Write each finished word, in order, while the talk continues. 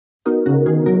If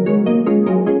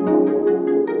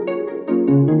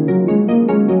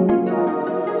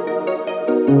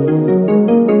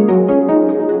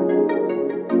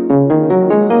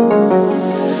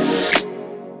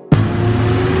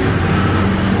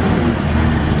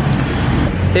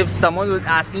someone would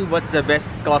ask me what's the best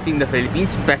coffee in the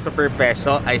Philippines, peso per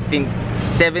peso, I think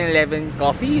 7-Eleven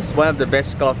coffee is one of the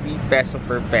best coffee, peso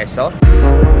per peso.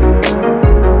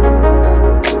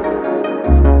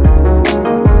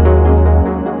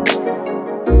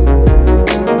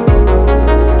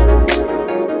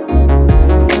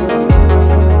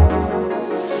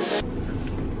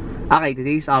 Okay,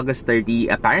 today's August 30.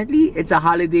 Apparently, it's a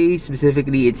holiday.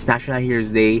 Specifically, it's National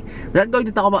Heroes Day. We're not going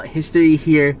to talk about history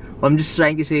here. What I'm just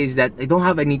trying to say is that I don't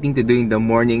have anything to do in the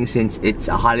morning since it's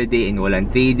a holiday and walang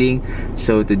trading.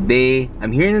 So today,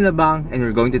 I'm here in Alabang and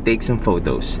we're going to take some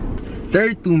photos. There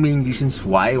are two main reasons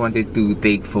why I wanted to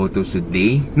take photos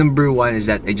today. Number one is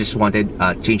that I just wanted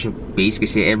a change of pace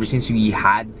kasi ever since we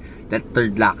had that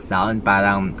third lockdown,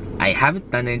 parang I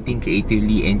haven't done anything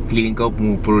creatively and feeling ko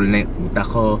pumupurol na yung utak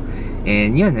ko.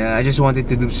 And yun, I just wanted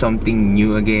to do something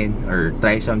new again or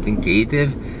try something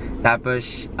creative.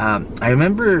 Tapos, I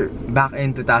remember back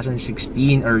in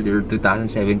 2016 or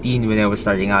 2017 when I was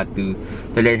starting out to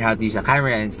learn how to use a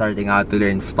camera and starting out to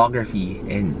learn photography.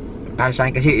 And para sa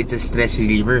akin kasi it's a stress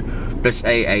reliever. Plus,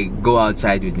 I go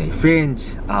outside with my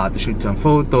friends to shoot some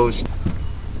photos.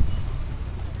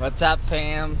 What's up,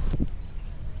 fam?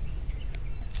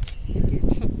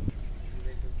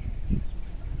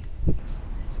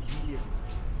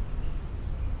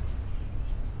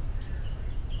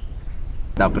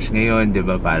 Tapos ngayon, di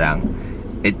ba, parang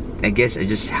I guess I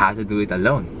just have to do it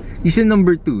alone. Reason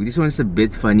number two, this one's a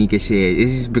bit funny kasi this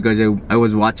is because I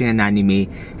was watching an anime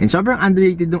and sobrang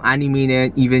underrated ng anime na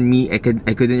yun. Even me, I couldn't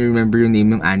remember yung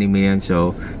name ng anime yun.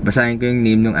 So, basahin ko yung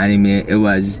name ng anime. It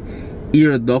was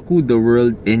Irodoku, The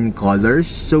World in Colors.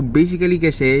 So basically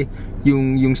kasi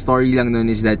yung story lang nun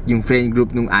is that yung friend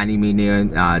group nung anime na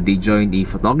yun, they joined a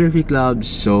photography club.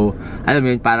 So alam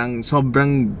mo yun, parang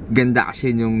sobrang ganda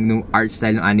kasi nung art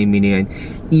style ng anime na yun.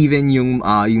 Even yung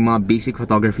mga basic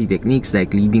photography techniques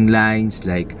like leading lines,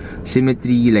 like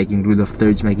symmetry, like yung rule of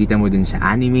thirds makikita mo dun sa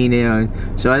anime na yun.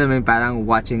 So alam mo yun, parang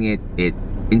watching it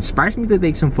inspires me to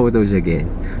take some photos again.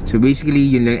 So basically,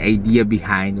 yun lang idea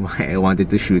behind why I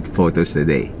wanted to shoot photos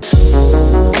today.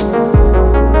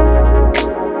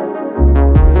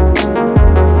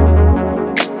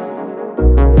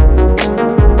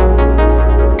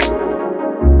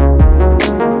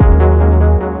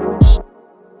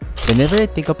 Whenever I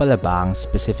think of Alabang,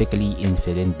 specifically in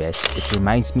Philinbest, it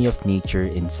reminds me of nature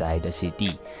inside a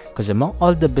city. Because among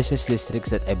all the business districts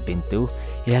that I've been to,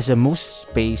 it has the most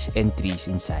space and trees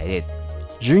inside it.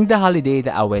 During the holiday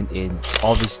that I went in,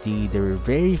 obviously there were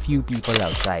very few people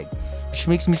outside, which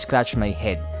makes me scratch my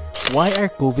head. Why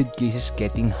are COVID cases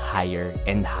getting higher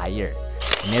and higher?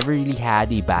 I never really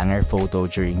had a banger photo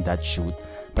during that shoot,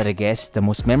 but I guess the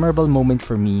most memorable moment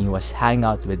for me was hanging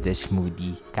out with this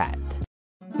moody cat.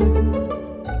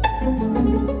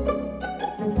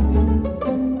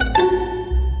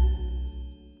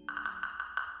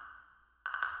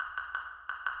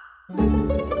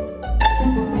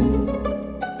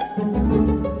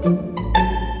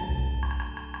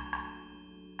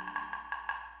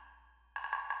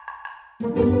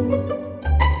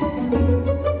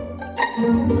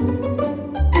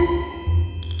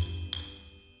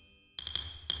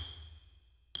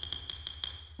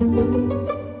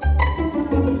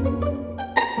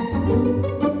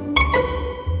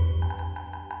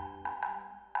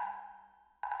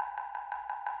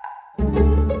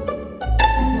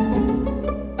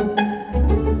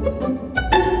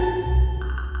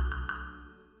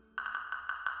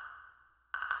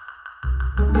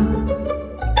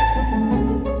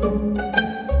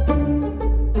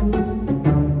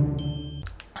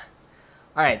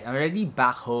 Alright, I'm already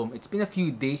back home. It's been a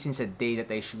few days since the day that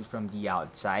I shoot from the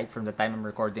outside, from the time I'm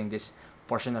recording this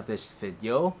portion of this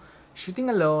video. Shooting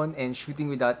alone and shooting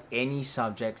without any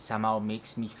subject somehow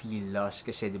makes me feel lost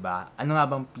kasi diba, ano nga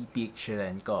bang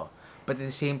pipicturean ko? But at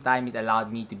the same time, it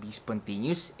allowed me to be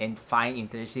spontaneous and find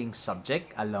interesting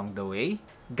subject along the way.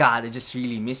 God, I just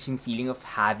really miss yung feeling of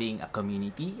having a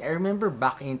community. I remember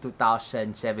back in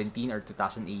 2017 or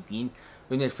 2018,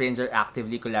 when my friends are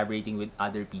actively collaborating with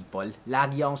other people,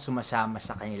 lagi akong sumasama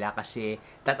sa kanila kasi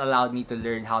that allowed me to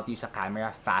learn how to use a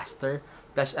camera faster.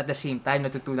 Plus, at the same time,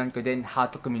 natutunan ko din how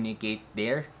to communicate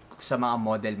there sa mga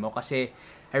model mo. Kasi,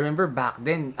 I remember back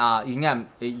then, yun nga,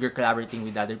 you're collaborating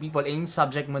with other people. And yung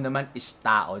subject mo naman is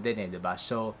tao din diba?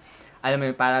 So, alam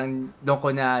mo yun, parang doon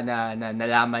ko na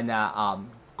nalaman na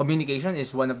communication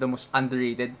is one of the most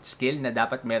underrated skill na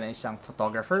dapat meron isang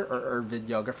photographer or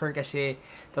videographer kasi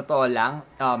totoo lang,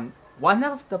 one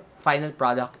of the final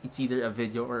product, it's either a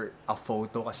video or a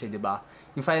photo kasi, di ba?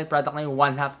 Yung final product na yung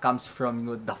one half comes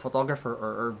from the photographer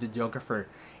or videographer.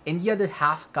 And the other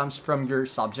half comes from your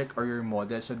subject or your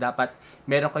model. So, dapat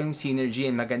meron kayong synergy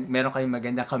and meron kayong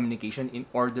magandang communication in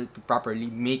order to properly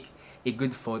make a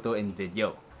good photo and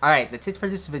video. Alright, that's it for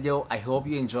this video. I hope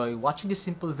you enjoy watching this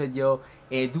simple video.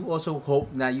 And I do also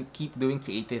hope na you keep doing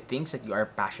creative things that you are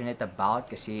passionate about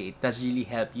kasi it does really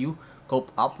help you cope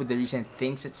up with the recent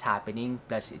things that's happening.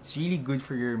 Plus, it's really good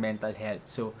for your mental health.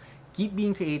 So, keep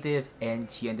being creative and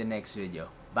see you in the next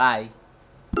video. Bye!